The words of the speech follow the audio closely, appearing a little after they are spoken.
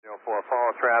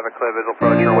follow traffic, clear visual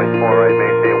approach, runway 4 right,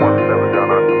 maintain 17,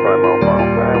 John Austin, 5 mile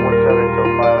final. 17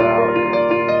 till 5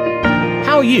 out.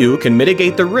 How you can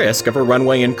mitigate the risk of a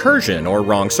runway incursion or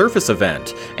wrong surface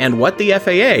event, and what the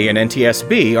FAA and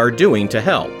NTSB are doing to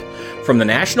help. From the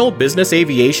National Business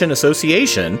Aviation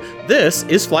Association, this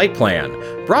is Flight Plan,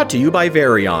 brought to you by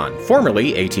Varion,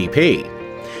 formerly ATP.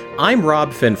 I'm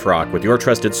Rob Finfrock with your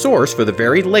trusted source for the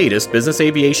very latest business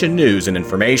aviation news and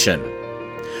information.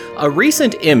 A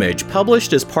recent image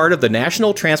published as part of the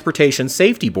National Transportation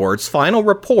Safety Board's final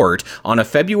report on a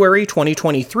February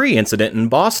 2023 incident in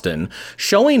Boston,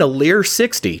 showing a Lear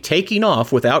 60 taking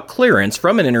off without clearance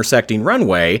from an intersecting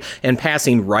runway and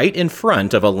passing right in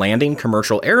front of a landing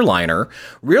commercial airliner,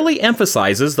 really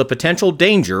emphasizes the potential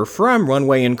danger from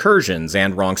runway incursions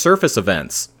and wrong surface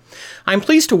events. I'm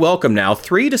pleased to welcome now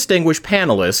three distinguished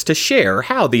panelists to share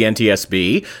how the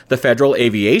NTSB, the Federal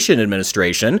Aviation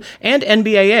Administration, and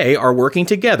NBAA are working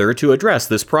together to address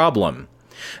this problem.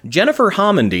 Jennifer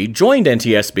Homendy joined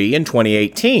NTSB in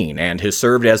 2018 and has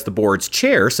served as the board's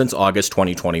chair since August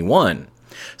 2021.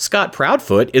 Scott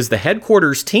Proudfoot is the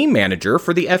headquarters team manager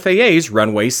for the FAA's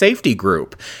Runway Safety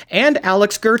Group, and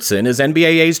Alex Gertsen is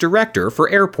NBAA's director for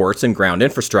airports and ground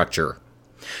infrastructure.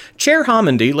 Chair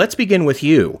Homendy, let's begin with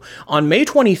you. On May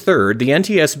 23rd, the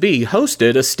NTSB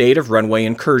hosted a State of Runway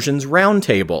Incursions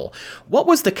Roundtable. What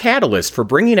was the catalyst for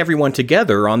bringing everyone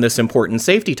together on this important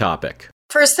safety topic?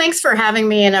 First, thanks for having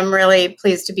me, and I'm really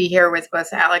pleased to be here with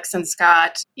both Alex and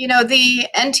Scott. You know, the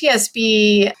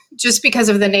NTSB, just because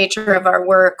of the nature of our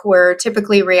work, we're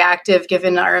typically reactive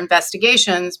given our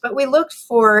investigations, but we looked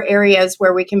for areas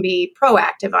where we can be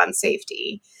proactive on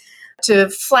safety to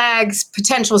flag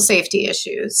potential safety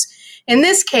issues. In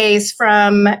this case,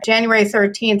 from January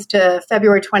 13th to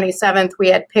February 27th, we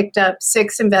had picked up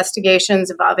 6 investigations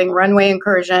involving runway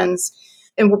incursions.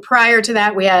 And prior to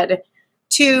that, we had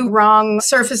 2 wrong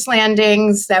surface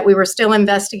landings that we were still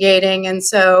investigating. And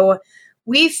so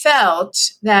we felt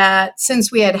that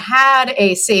since we had had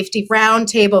a safety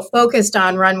roundtable focused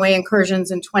on runway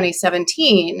incursions in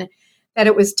 2017, that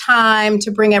it was time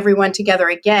to bring everyone together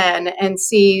again and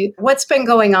see what's been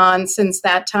going on since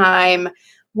that time.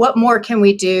 What more can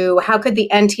we do? How could the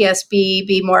NTSB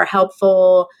be more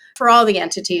helpful for all the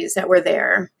entities that were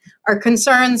there? Our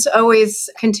concerns always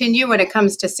continue when it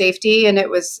comes to safety, and it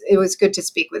was good to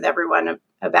speak with everyone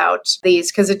about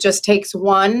these because it just takes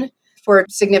one for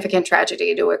significant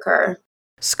tragedy to occur.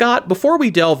 Scott, before we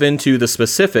delve into the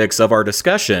specifics of our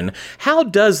discussion, how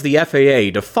does the FAA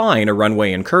define a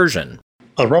runway incursion?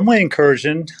 A runway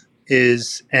incursion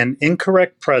is an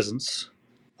incorrect presence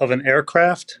of an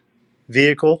aircraft,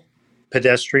 vehicle,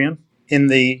 pedestrian in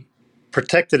the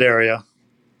protected area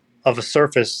of a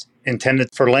surface intended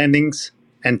for landings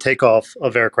and takeoff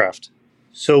of aircraft.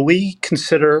 So we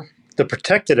consider the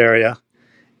protected area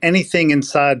anything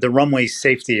inside the runway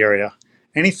safety area,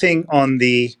 anything on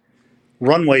the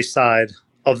runway side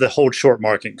of the hold short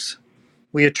markings.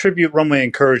 We attribute runway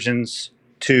incursions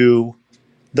to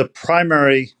the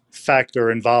primary factor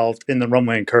involved in the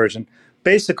runway incursion.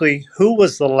 Basically, who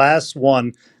was the last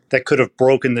one that could have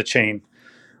broken the chain?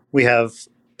 We have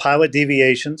pilot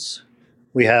deviations.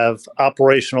 We have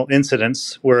operational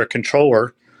incidents where a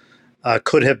controller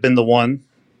could have been the one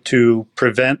to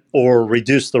prevent or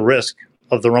reduce the risk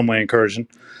of the runway incursion.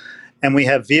 And we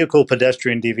have vehicle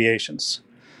pedestrian deviations.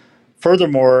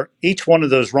 Furthermore, each one of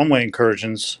those runway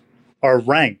incursions are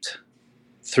ranked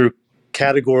through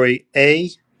Category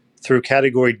A through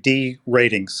Category D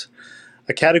ratings.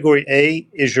 A Category A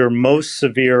is your most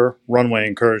severe runway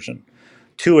incursion.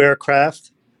 2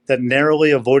 aircraft that narrowly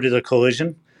avoided a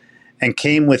collision and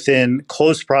came within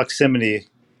close proximity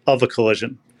of a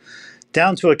collision.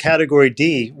 Down to a Category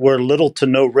D where little to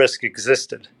no risk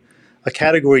existed. A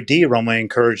Category D runway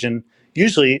incursion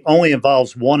usually only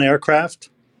involves 1 aircraft,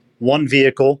 1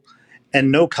 vehicle,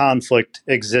 and no conflict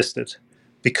existed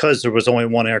because there was only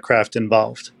 1 aircraft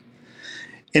involved.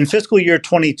 In fiscal year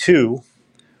 22,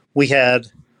 we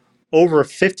had over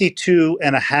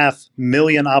 52.5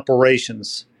 million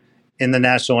operations in the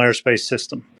National Airspace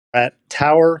System at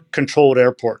tower-controlled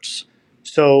airports.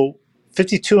 So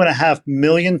 52.5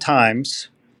 million times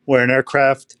where an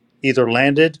aircraft either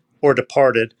landed or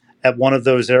departed at one of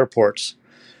those airports.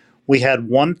 We had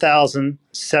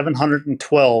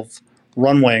 1,712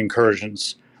 runway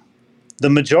incursions. The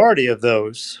majority of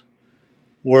those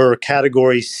were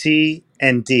Category C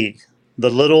and D, the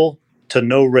little to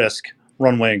no risk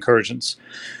runway incursions.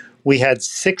 We had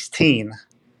 16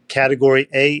 Category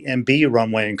A and B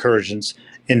runway incursions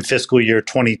in fiscal year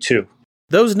 22.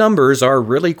 Those numbers are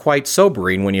really quite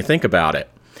sobering when you think about it.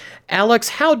 Alex,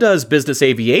 how does business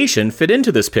aviation fit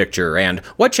into this picture, and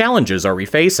what challenges are we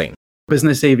facing?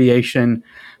 Business aviation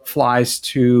flies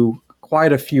to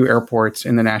quite a few airports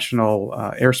in the national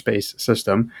airspace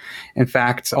system. In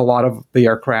fact, a lot of the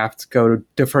aircraft go to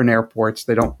different airports.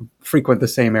 They don't frequent the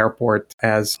same airport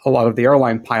as a lot of the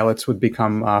airline pilots would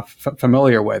become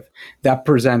familiar with. That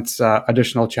presents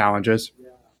additional challenges.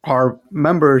 Our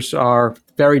members are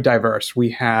very diverse.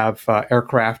 We have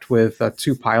aircraft with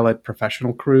 2-pilot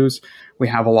professional crews. We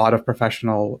have a lot of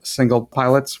professional single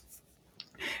pilots,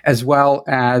 as well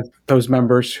as those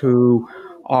members who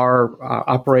are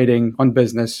operating on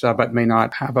business but may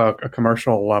not have a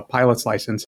commercial pilot's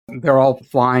license. They're all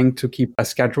flying to keep a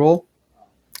schedule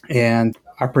and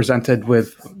are presented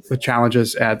with the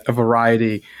challenges at a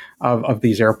variety of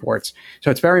these airports.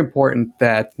 So it's very important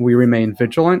that we remain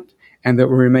vigilant and that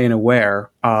we remain aware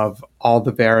of all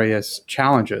the various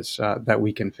challenges that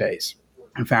we can face.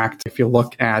 In fact, if you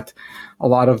look at a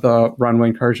lot of the runway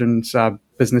incursions,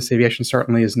 business aviation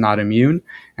certainly is not immune,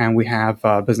 and we have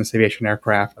business aviation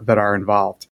aircraft that are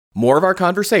involved. More of our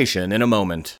conversation in a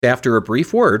moment, after a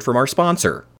brief word from our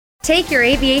sponsor. Take your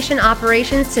aviation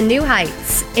operations to new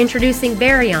heights. Introducing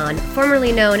Varion,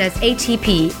 formerly known as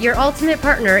ATP, your ultimate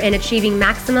partner in achieving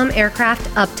maximum aircraft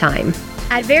uptime.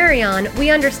 At Varion, we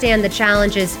understand the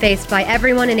challenges faced by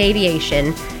everyone in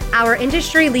aviation. Our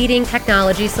industry-leading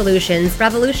technology solutions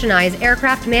revolutionize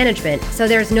aircraft management, so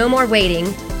there's no more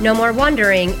waiting, no more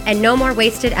wondering, and no more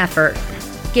wasted effort.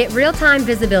 Get real-time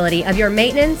visibility of your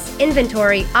maintenance,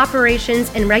 inventory, operations,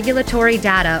 and regulatory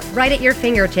data right at your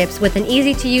fingertips with an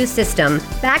easy-to-use system,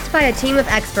 backed by a team of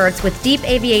experts with deep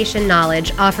aviation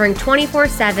knowledge, offering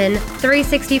 24/7,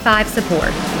 365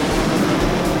 support.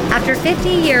 After 50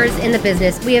 years in the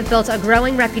business, we have built a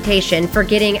growing reputation for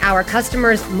getting our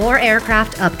customers more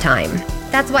aircraft uptime.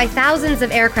 That's why thousands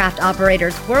of aircraft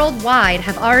operators worldwide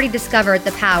have already discovered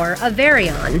the power of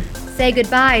Varion. Say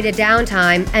goodbye to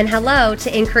downtime and hello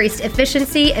to increased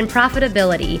efficiency and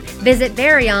profitability. Visit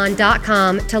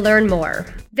Varion.com to learn more.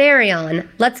 Varion,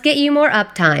 let's get you more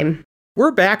uptime.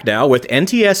 We're back now with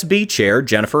NTSB Chair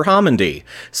Jennifer Homendy,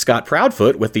 Scott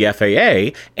Proudfoot with the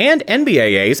FAA, and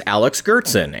NBAA's Alex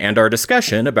Gertson, and our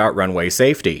discussion about runway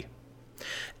safety.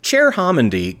 Chair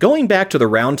Homendy, going back to the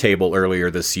roundtable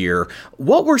earlier this year,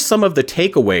 what were some of the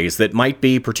takeaways that might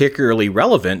be particularly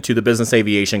relevant to the business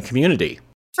aviation community?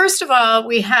 First of all,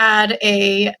 we had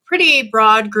a pretty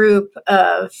broad group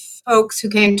of folks who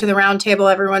came to the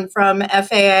roundtable, everyone from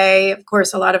FAA, of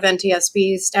course, a lot of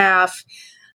NTSB staff.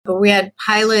 But we had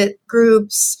pilot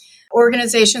groups,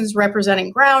 organizations representing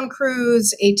ground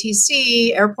crews,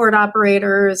 ATC, airport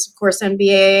operators. Of course,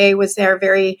 NBAA was there,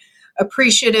 very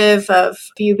appreciative of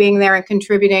you being there and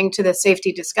contributing to the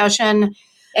safety discussion.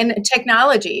 And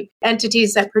technology,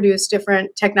 entities that produce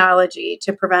different technology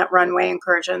to prevent runway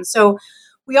incursions. So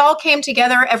we all came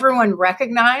together. Everyone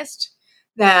recognized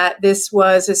that this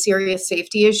was a serious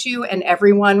safety issue and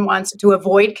everyone wants to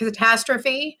avoid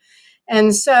catastrophe.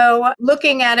 And so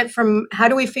looking at it from how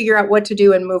do we figure out what to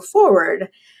do and move forward?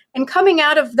 And coming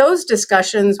out of those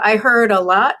discussions, I heard a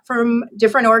lot from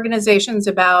different organizations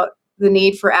about the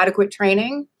need for adequate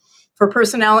training for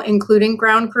personnel, including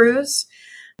ground crews,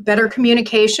 better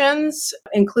communications,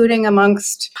 including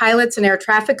amongst pilots and air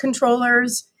traffic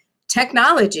controllers,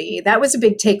 technology. That was a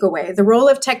big takeaway. The role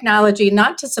of technology,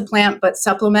 not to supplant, but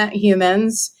supplement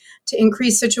humans to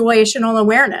increase situational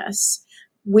awareness.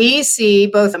 We see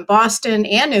both in Boston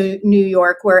and New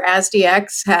York where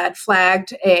ASDX had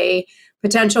flagged a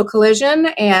potential collision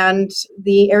and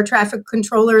the air traffic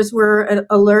controllers were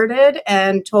alerted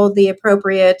and told the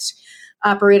appropriate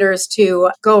operators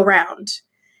to go around.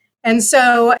 And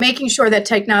so making sure that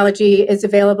technology is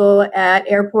available at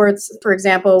airports, for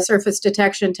example, surface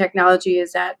detection technology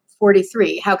is at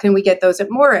 43. How can we get those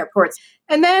at more airports?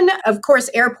 And then, of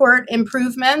course, airport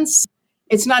improvements.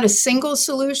 It's not a single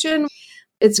solution.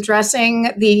 It's addressing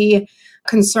the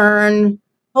concern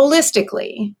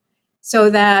holistically so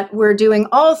that we're doing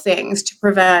all things to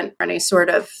prevent any sort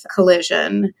of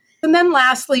collision. And then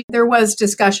lastly, there was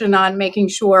discussion on making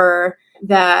sure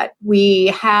that we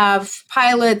have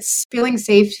pilots feeling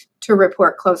safe to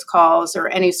report close calls or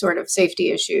any sort of safety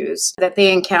issues that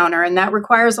they encounter. And that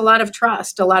requires a lot of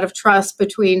trust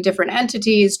between different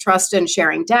entities, trust in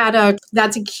sharing data.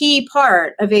 That's a key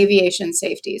part of aviation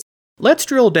safety. Let's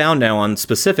drill down now on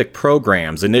specific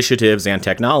programs, initiatives, and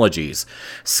technologies.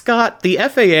 Scott, the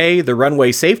FAA, the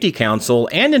Runway Safety Council,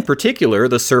 and in particular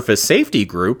the Surface Safety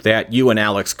Group that you and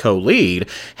Alex co-lead,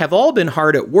 have all been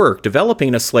hard at work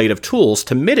developing a slate of tools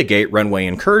to mitigate runway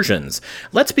incursions.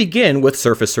 Let's begin with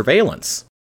surface surveillance.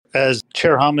 As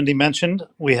Chair Homendy mentioned,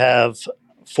 we have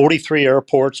 43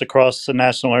 airports across the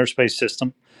National Airspace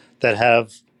System that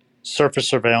have surface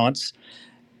surveillance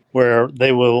where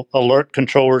they will alert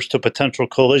controllers to potential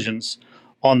collisions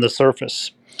on the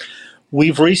surface.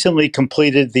 We've recently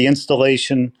completed the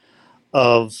installation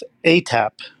of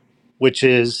ATAP, which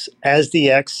is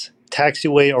ASDX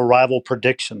Taxiway Arrival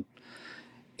Prediction.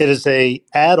 It is a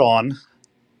add-on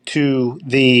to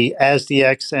the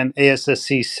ASDX and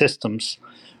ASSC systems,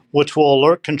 which will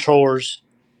alert controllers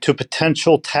to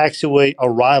potential taxiway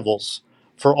arrivals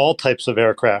for all types of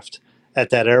aircraft at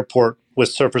that airport with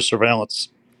surface surveillance.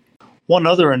 One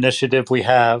other initiative we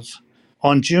have,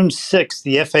 on June 6th,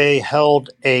 the FAA held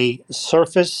a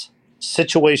Surface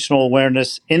Situational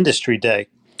Awareness Industry Day.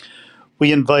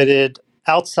 We invited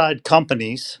outside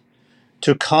companies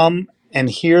to come and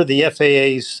hear the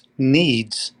FAA's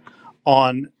needs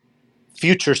on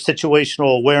future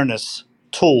situational awareness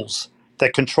tools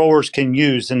that controllers can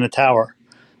use in the tower.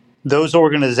 Those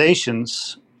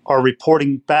organizations are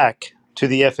reporting back to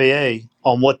the FAA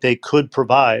on what they could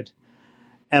provide,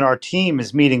 and our team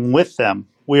is meeting with them.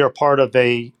 We are part of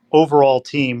a overall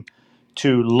team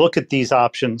to look at these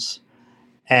options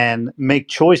and make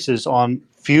choices on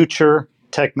future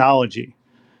technology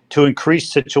to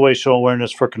increase situational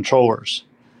awareness for controllers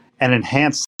and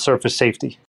enhance surface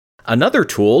safety. Another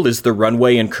tool is the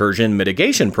Runway Incursion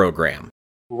Mitigation Program.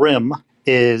 RIM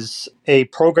is a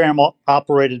program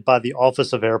operated by the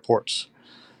Office of Airports.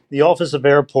 The Office of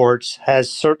Airports has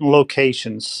certain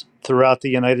locations throughout the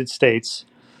United States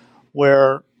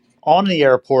where on the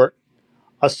airport,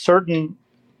 a certain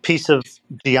piece of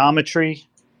geometry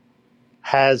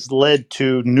has led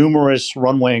to numerous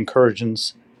runway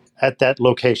incursions at that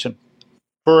location.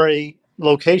 For a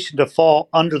location to fall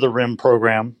under the RIM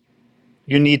program,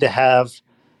 you need to have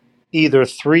either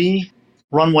 3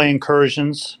 runway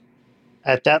incursions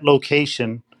at that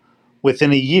location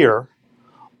within a year,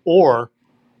 or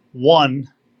 1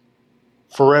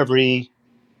 for every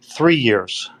 3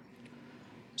 years.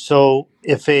 So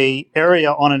if a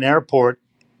area on an airport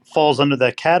falls under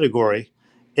that category,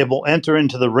 it will enter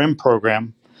into the RIM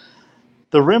program.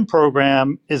 The RIM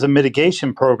program is a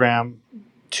mitigation program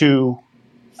to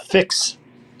fix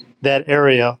that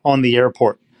area on the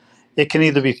airport. It can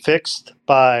either be fixed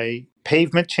by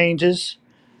pavement changes,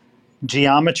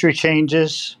 geometry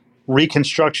changes,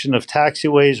 reconstruction of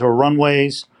taxiways or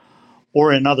runways,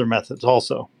 or in other methods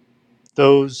also.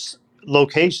 Those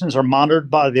locations are monitored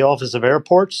by the Office of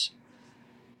Airports,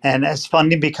 and as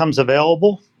funding becomes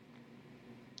available,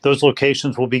 those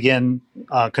locations will begin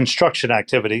construction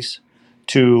activities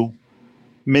to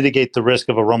mitigate the risk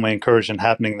of a runway incursion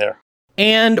happening there.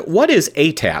 And what is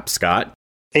ATAP, Scott?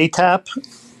 ATAP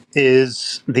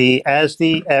is the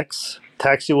ASDX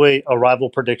Taxiway Arrival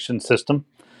Prediction System.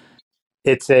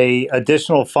 It's a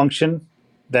additional function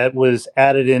that was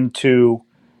added into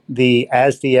the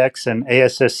ASDX and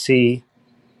ASSC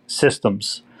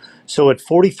systems. So at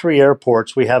 43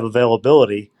 airports, we have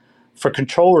availability for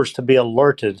controllers to be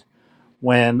alerted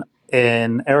when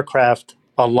an aircraft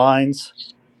aligns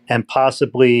and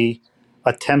possibly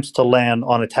attempts to land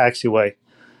on a taxiway.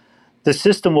 The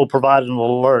system will provide an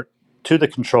alert to the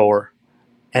controller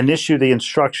and issue the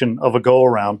instruction of a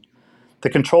go-around. The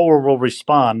controller will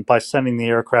respond by sending the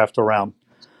aircraft around.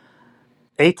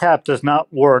 ATAP does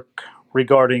not work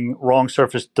regarding wrong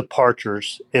surface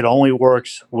departures. It only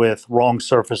works with wrong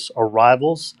surface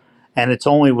arrivals, and it's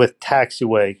only with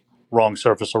taxiway wrong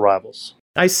surface arrivals.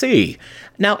 I see.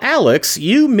 Now, Alex,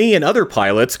 you, me, and other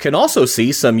pilots can also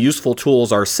see some useful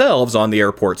tools ourselves on the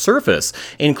airport surface,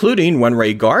 including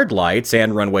runway guard lights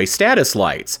and runway status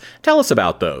lights. Tell us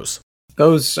about those.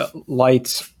 Those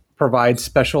lights provide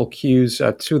special cues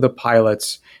to the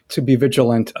pilots to be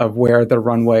vigilant of where the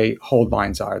runway hold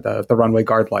lines are, the runway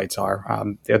guard lights are.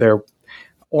 They're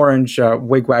orange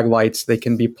wigwag lights. They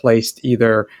can be placed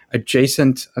either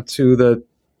adjacent to the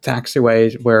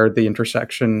taxiway where the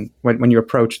intersection, when you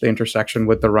approach the intersection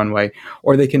with the runway,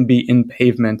 or they can be in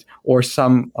pavement, or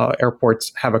some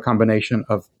airports have a combination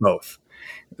of both.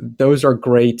 Those are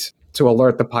great to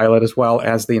alert the pilot, as well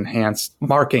as the enhanced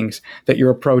markings that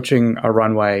you're approaching a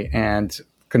runway, and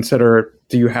consider,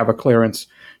 do you have a clearance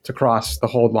to cross the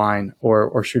hold line,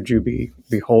 or should you be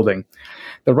holding?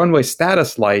 The runway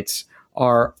status lights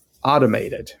are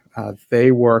automated.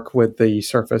 They work with the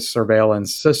surface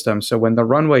surveillance system. So when the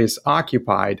runway is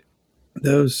occupied,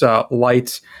 those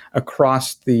lights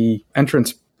across the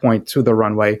entrance point to the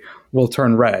runway will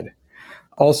turn red.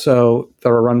 Also,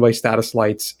 there are runway status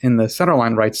lights in the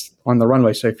centerline lights on the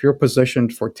runway. So if you're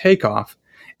positioned for takeoff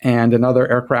and another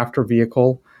aircraft or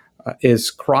vehicle is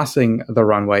crossing the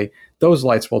runway, those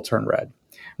lights will turn red.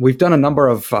 We've done a number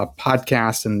of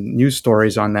podcasts and news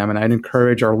stories on them, and I'd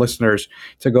encourage our listeners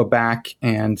to go back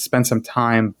and spend some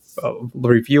time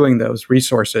reviewing those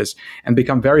resources and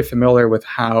become very familiar with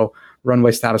how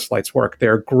runway status lights work.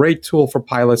 They're a great tool for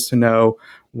pilots to know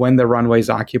when the runway is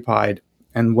occupied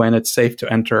and when it's safe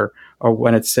to enter or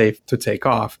when it's safe to take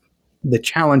off. The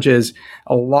challenge is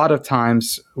a lot of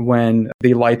times when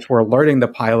the lights were alerting the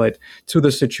pilot to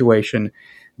the situation,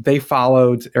 they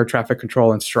followed air traffic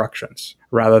control instructions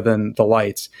rather than the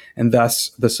lights. And thus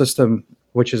the system,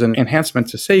 which is an enhancement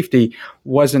to safety,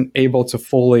 wasn't able to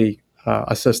fully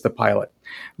assist the pilot.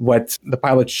 What the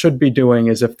pilot should be doing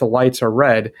is if the lights are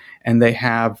red and they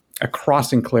have a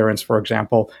crossing clearance, for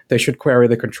example, they should query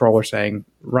the controller saying,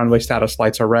 runway status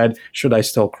lights are red, should I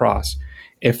still cross?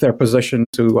 If they're positioned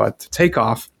to take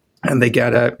off and they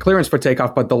get a clearance for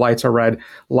takeoff, but the lights are red,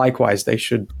 likewise, they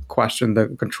should question the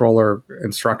controller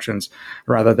instructions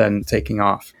rather than taking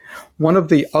off. One of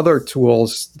the other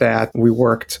tools that we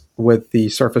worked with the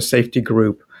surface safety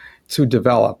group to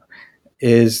develop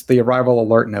is the arrival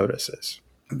alert notices.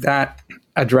 That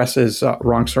addresses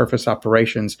wrong surface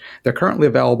operations. They're currently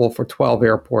available for 12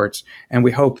 airports, and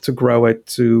we hope to grow it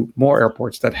to more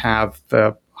airports that have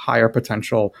the higher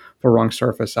potential for wrong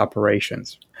surface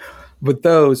operations. With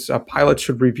those, pilots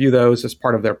should review those as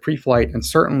part of their pre-flight and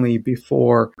certainly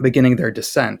before beginning their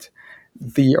descent.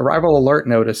 The arrival alert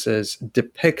notices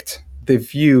depict the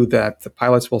view that the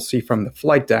pilots will see from the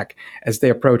flight deck as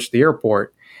they approach the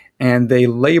airport, and they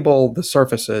label the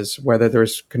surfaces, whether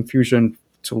there's confusion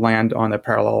to land on a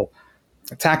parallel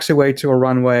taxiway to a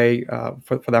runway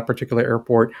for that particular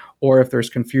airport, or if there's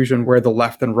confusion where the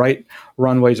left and right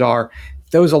runways are.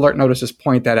 Those alert notices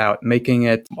point that out, making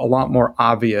it a lot more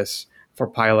obvious for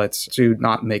pilots to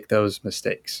not make those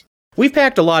mistakes. We've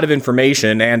packed a lot of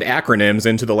information and acronyms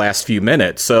into the last few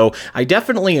minutes, so I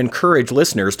definitely encourage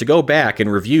listeners to go back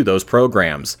and review those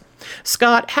programs.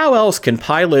 Scott, how else can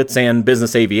pilots and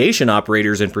business aviation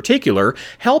operators in particular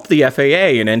help the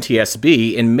FAA and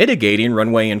NTSB in mitigating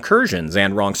runway incursions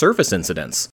and wrong surface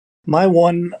incidents? My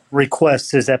one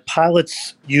request is that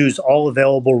pilots use all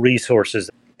available resources.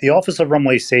 The Office of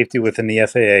Runway Safety within the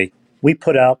FAA, we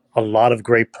put out a lot of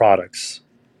great products.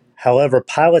 However,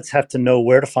 pilots have to know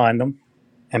where to find them,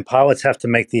 and pilots have to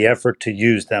make the effort to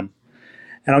use them.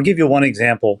 And I'll give you one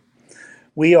example.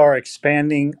 We are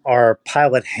expanding our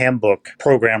pilot handbook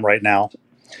program right now.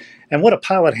 And what a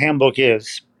pilot handbook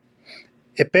is,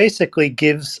 it basically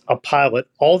gives a pilot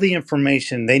all the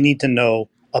information they need to know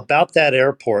about that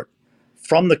airport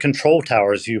from the control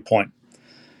tower's viewpoint.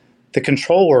 The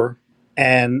controller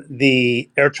and the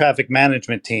air traffic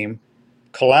management team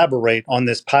collaborate on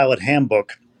this pilot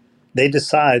handbook. They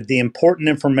decide the important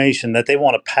information that they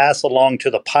want to pass along to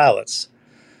the pilots.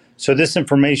 So this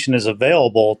information is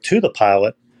available to the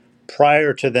pilot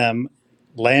prior to them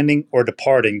landing or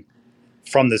departing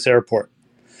from this airport.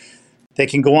 They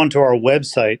can go onto our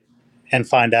website and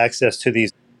find access to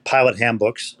these pilot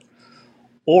handbooks,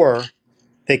 or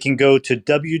they can go to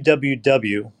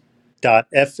www.faa.gov/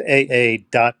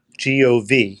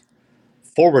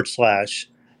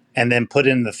 and then put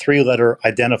in the 3-letter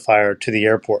identifier to the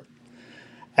airport.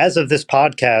 As of this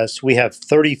podcast, we have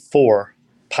 34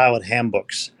 pilot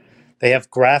handbooks. They have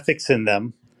graphics in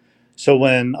them. So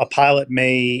when a pilot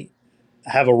may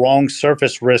have a wrong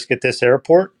surface risk at this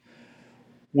airport,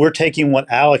 we're taking what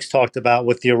Alex talked about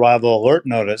with the arrival alert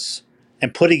notice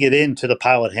and putting it into the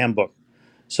pilot handbook.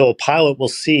 So a pilot will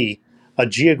see a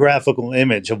geographical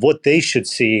image of what they should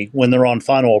see when they're on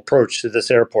final approach to this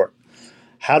airport,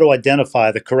 how to identify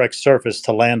the correct surface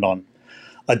to land on.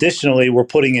 Additionally, we're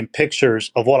putting in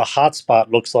pictures of what a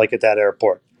hotspot looks like at that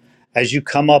airport. As you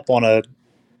come up on a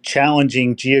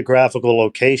challenging geographical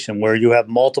location where you have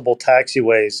multiple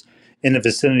taxiways in the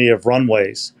vicinity of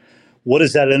runways, what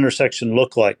does that intersection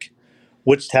look like?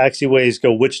 Which taxiways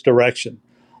go which direction?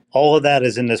 All of that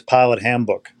is in this pilot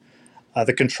handbook.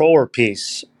 The controller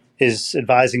piece is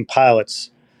advising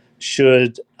pilots,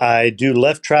 should I do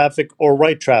left traffic or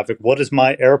right traffic? What does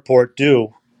my airport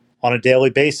do on a daily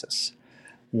basis?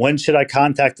 When should I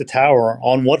contact the tower?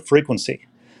 On what frequency?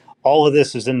 All of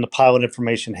this is in the pilot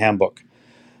information handbook.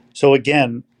 So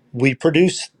again, we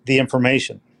produce the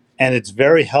information and it's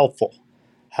very helpful.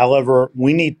 However,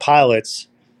 we need pilots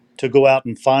to go out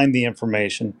and find the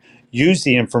information, use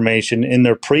the information in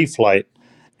their pre-flight,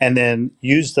 and then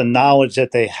use the knowledge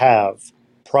that they have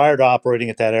prior to operating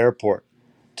at that airport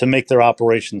to make their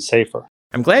operations safer.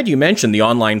 I'm glad you mentioned the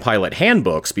online pilot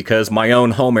handbooks because my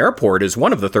own home airport is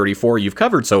one of the 34 you've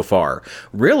covered so far.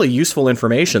 Really useful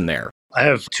information there. I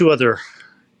have two other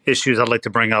issues I'd like to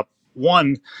bring up.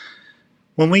 One,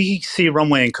 when we see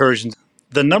runway incursions,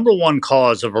 The number one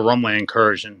cause of a runway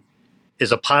incursion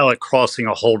is a pilot crossing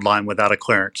a hold line without a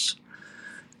clearance.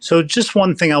 So just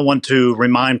one thing I want to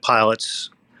remind pilots,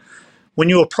 when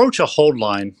you approach a hold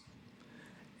line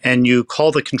and you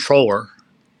call the controller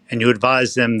and you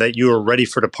advise them that you are ready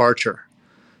for departure,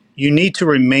 you need to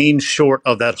remain short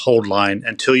of that hold line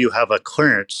until you have a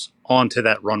clearance onto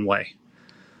that runway.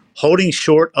 Holding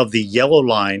short of the yellow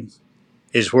line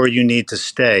is where you need to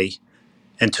stay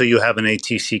until you have an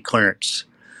ATC clearance.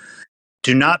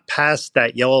 Do not pass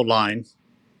that yellow line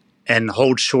and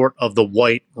hold short of the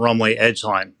white runway edge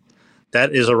line.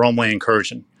 That is a runway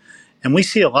incursion. And we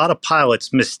see a lot of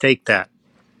pilots mistake that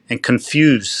and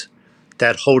confuse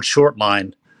that hold short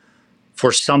line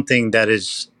for something that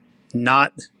is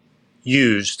not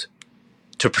used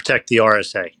to protect the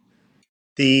RSA.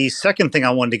 The second thing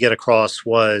I wanted to get across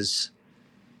was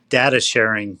data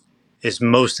sharing is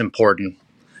most important.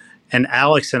 And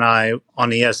Alex and I on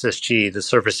the SSG, the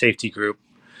Surface Safety Group,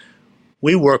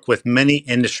 we work with many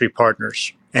industry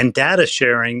partners. And data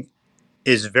sharing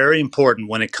is very important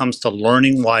when it comes to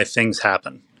learning why things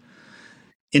happen.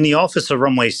 In the Office of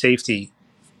Runway Safety,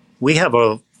 we have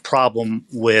a problem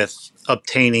with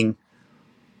obtaining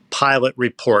pilot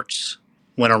reports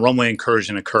when a runway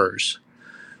incursion occurs.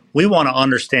 We want to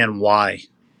understand why.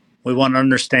 We want to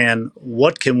understand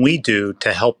what can we do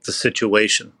to help the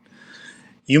situation.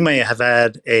 You may have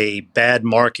had a bad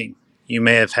marking. You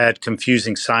may have had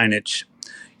confusing signage.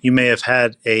 You may have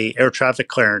had a air traffic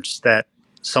clearance that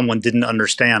someone didn't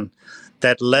understand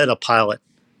that led a pilot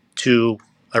to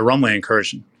a runway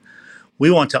incursion. We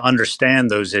want to understand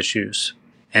those issues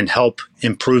and help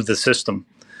improve the system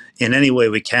in any way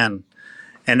we can.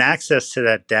 And access to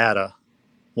that data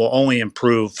will only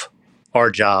improve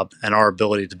our job and our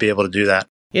ability to be able to do that.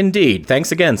 Indeed.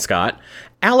 Thanks again, Scott.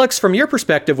 Alex, from your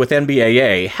perspective with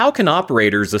NBAA, how can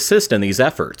operators assist in these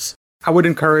efforts? I would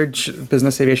encourage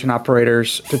business aviation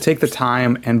operators to take the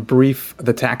time and brief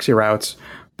the taxi routes,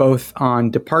 both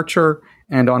on departure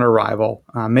and on arrival.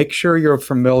 Make sure you're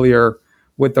familiar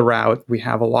with the route. We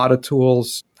have a lot of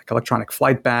tools like electronic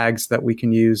flight bags that we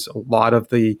can use. A lot of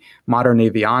the modern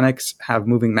avionics have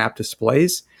moving map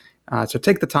displays. So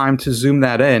take the time to zoom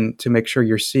that in to make sure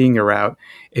you're seeing your route.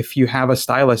 If you have a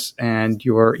stylus and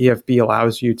your EFB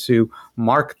allows you to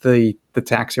mark the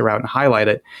taxi route and highlight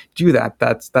it, do that.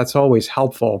 That's always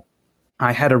helpful.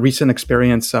 I had a recent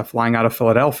experience flying out of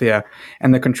Philadelphia,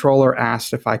 and the controller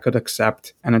asked if I could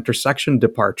accept an intersection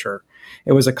departure.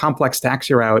 It was a complex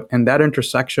taxi route, and that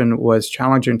intersection was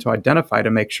challenging to identify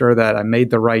to make sure that I made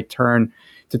the right turn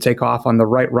to take off on the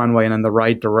right runway and in the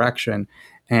right direction.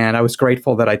 And I was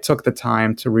grateful that I took the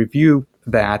time to review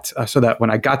that so that when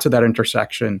I got to that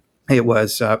intersection, it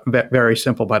was very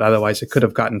simple, but otherwise it could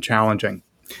have gotten challenging.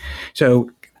 So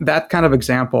that kind of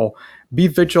example, be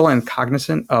vigilant and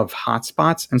cognizant of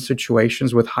hotspots and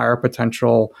situations with higher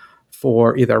potential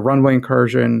for either runway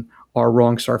incursion or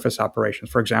wrong surface operations.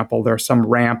 For example, there are some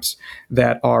ramps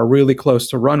that are really close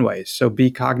to runways. So be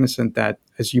cognizant that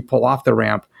as you pull off the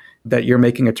ramp, that you're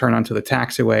making a turn onto the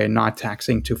taxiway and not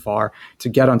taxiing too far to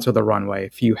get onto the runway.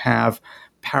 If you have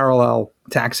parallel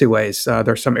taxiways,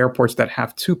 there's some airports that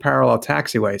have two parallel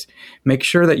taxiways. Make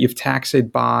sure that you've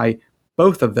taxied by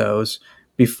both of those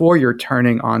before you're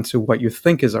turning onto what you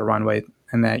think is a runway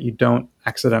and that you don't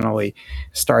accidentally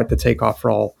start the takeoff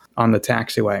roll on the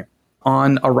taxiway.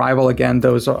 On arrival, again,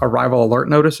 those arrival alert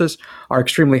notices are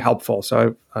extremely helpful.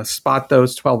 So spot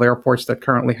those 12 airports that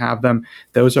currently have them.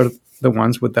 Those are the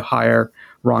ones with the higher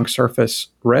wrong surface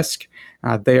risk.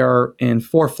 They are in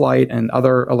ForeFlight and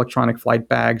other electronic flight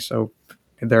bags, so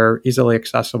they're easily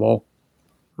accessible.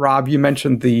 Rob, you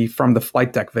mentioned from the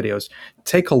flight deck videos.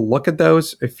 Take a look at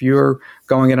those. If you're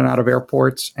going in and out of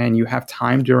airports and you have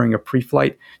time during a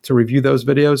pre-flight to review those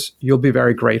videos, you'll be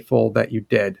very grateful that you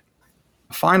did.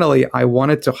 Finally, I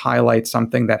wanted to highlight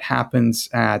something that happens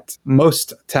at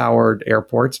most towered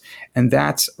airports, and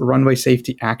that's Runway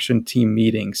Safety Action Team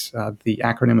meetings. The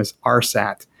acronym is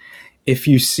RSAT. If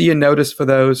you see a notice for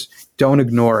those, don't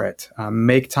ignore it.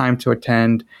 Make time to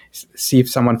attend. See if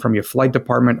someone from your flight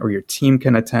department or your team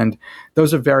can attend.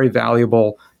 Those are very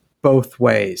valuable both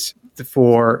ways.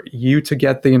 For you to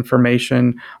get the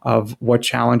information of what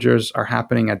challenges are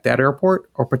happening at that airport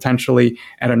or potentially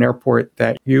at an airport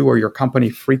that you or your company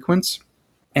frequents,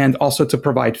 and also to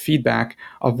provide feedback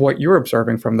of what you're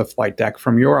observing from the flight deck,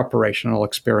 from your operational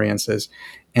experiences,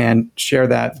 and share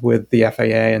that with the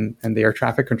FAA and the air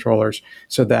traffic controllers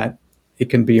so that it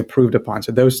can be improved upon.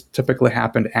 So those typically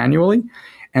happen annually,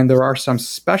 and there are some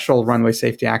special Runway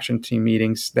Safety Action Team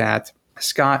meetings that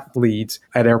Scott leads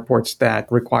at airports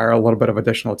that require a little bit of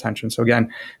additional attention. So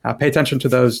again, pay attention to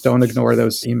those. Don't ignore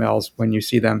those emails when you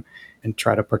see them and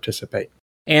try to participate.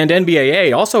 And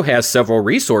NBAA also has several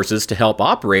resources to help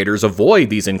operators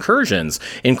avoid these incursions,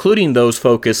 including those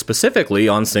focused specifically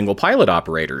on single pilot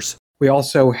operators. We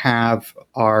also have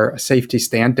our safety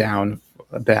stand down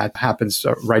that happens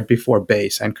right before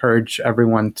base. I encourage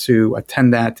everyone to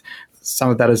attend that.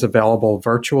 Some of that is available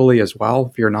virtually as well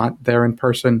if you're not there in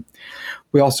person.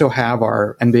 We also have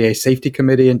our NBA Safety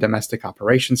Committee and Domestic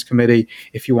Operations Committee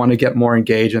if you want to get more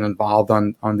engaged and involved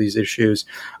on these issues.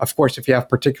 Of course, if you have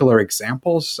particular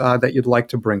examples that you'd like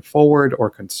to bring forward or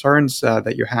concerns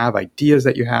that you have, ideas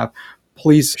that you have,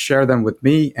 please share them with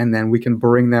me, and then we can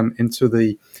bring them into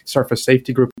the Surface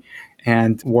Safety Group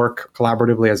and work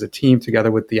collaboratively as a team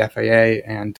together with the FAA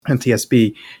and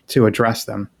NTSB to address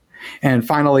them. And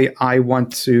finally, I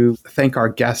want to thank our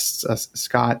guests,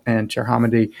 Scott and Chair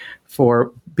Hamady,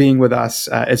 for being with us.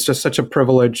 It's just such a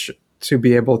privilege to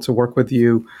be able to work with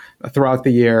you throughout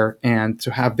the year and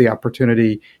to have the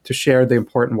opportunity to share the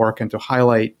important work and to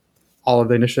highlight all of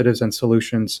the initiatives and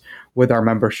solutions with our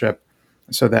membership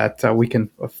so that we can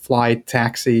fly,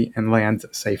 taxi, and land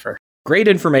safer. Great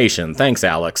information. Thanks,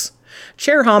 Alex.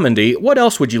 Chair Hamady, what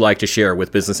else would you like to share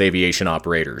with business aviation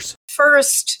operators?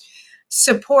 First,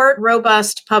 support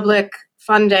robust public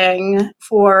funding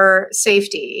for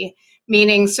safety,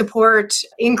 meaning support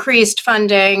increased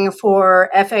funding for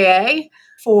FAA,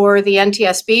 for the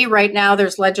NTSB. Right now,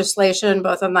 there's legislation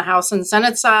both on the House and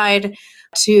Senate side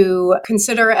to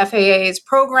consider FAA's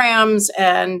programs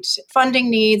and funding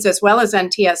needs as well as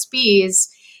NTSB's.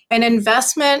 An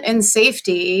investment in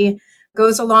safety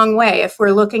goes a long way. If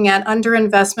we're looking at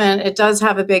underinvestment, it does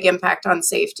have a big impact on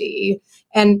safety.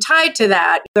 And tied to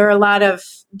that, there are a lot of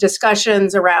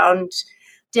discussions around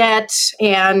debt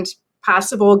and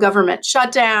possible government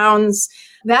shutdowns.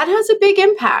 That has a big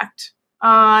impact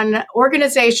on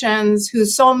organizations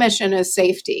whose sole mission is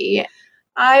safety.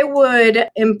 I would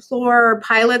implore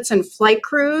pilots and flight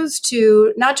crews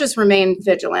to not just remain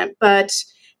vigilant, but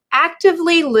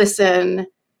actively listen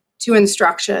to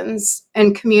instructions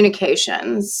and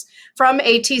communications from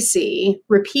ATC,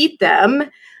 repeat them,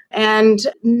 and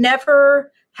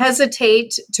never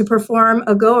hesitate to perform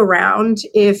a go-around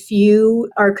if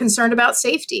you are concerned about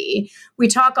safety. We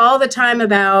talk all the time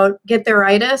about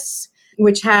get-there-itis,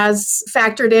 which has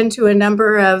factored into a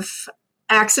number of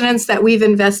accidents that we've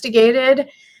investigated.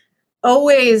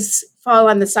 Always fall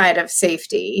on the side of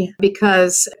safety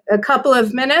because a couple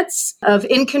of minutes of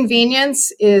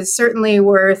inconvenience is certainly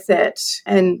worth it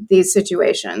in these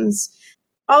situations.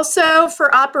 Also,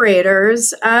 for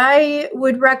operators, I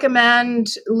would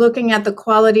recommend looking at the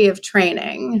quality of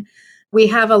training. We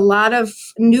have a lot of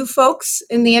new folks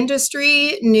in the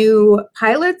industry, new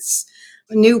pilots,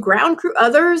 new ground crew,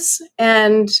 others,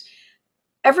 and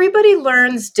everybody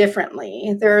learns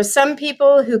differently. There are some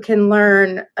people who can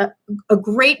learn a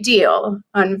great deal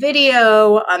on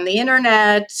video, on the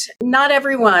internet. Not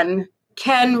everyone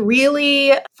can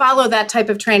really follow that type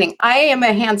of training. I am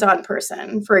a hands-on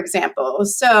person, for example.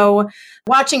 So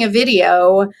watching a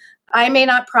video, I may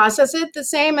not process it the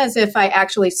same as if I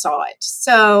actually saw it.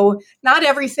 So not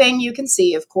everything you can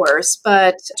see, of course,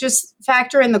 but just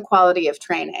factor in the quality of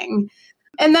training.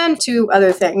 And then two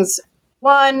other things.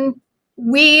 One,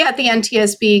 we at the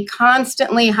NTSB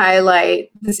constantly highlight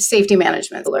the safety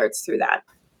management alerts through that.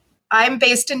 I'm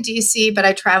based in DC, but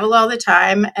I travel all the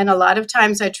time. And a lot of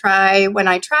times I try, when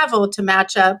I travel, to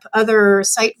match up other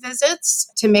site visits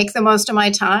to make the most of my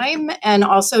time and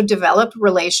also develop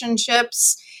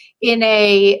relationships in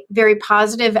a very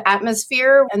positive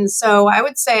atmosphere. And so I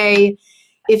would say,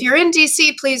 if you're in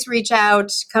DC, please reach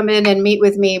out, come in and meet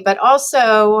with me. But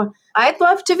also, I'd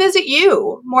love to visit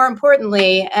you, more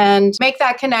importantly, and make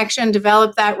that connection,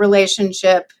 develop that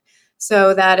relationship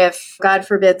so that if, God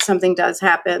forbid, something does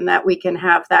happen, that we can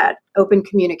have that open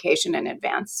communication in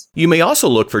advance. You may also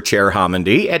look for Chair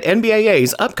Hamady at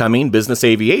NBAA's upcoming Business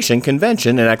Aviation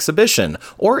Convention and Exhibition,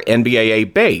 or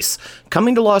NBAA BASE,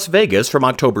 coming to Las Vegas from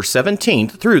October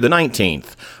 17th through the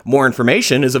 19th. More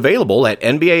information is available at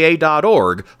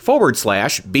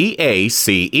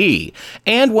nbaa.org/BACE.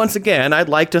 And once again, I'd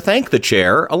like to thank the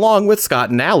Chair, along with Scott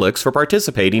and Alex, for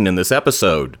participating in this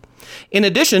episode. In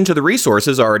addition to the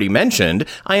resources already mentioned,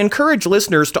 I encourage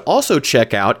listeners to also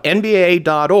check out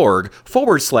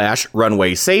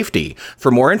nbaa.org/runway safety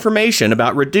for more information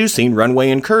about reducing runway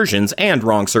incursions and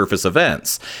wrong surface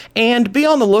events. And be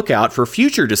on the lookout for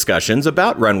future discussions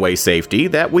about runway safety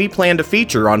that we plan to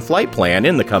feature on Flight Plan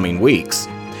in the coming weeks.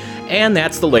 And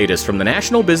that's the latest from the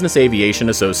National Business Aviation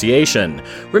Association.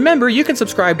 Remember, you can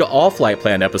subscribe to all Flight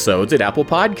Plan episodes at Apple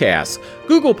Podcasts,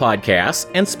 Google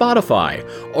Podcasts, and Spotify,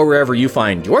 or wherever you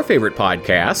find your favorite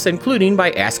podcasts, including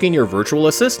by asking your virtual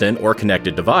assistant or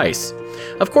connected device.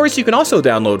 Of course, you can also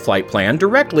download Flight Plan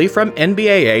directly from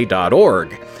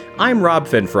nbaa.org. I'm Rob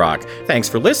Finfrock. Thanks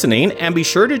for listening, and be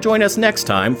sure to join us next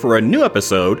time for a new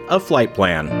episode of Flight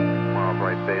Plan.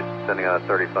 Right base, sending out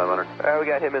 3500. We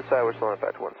got him inside. We're still on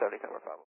 170 coming.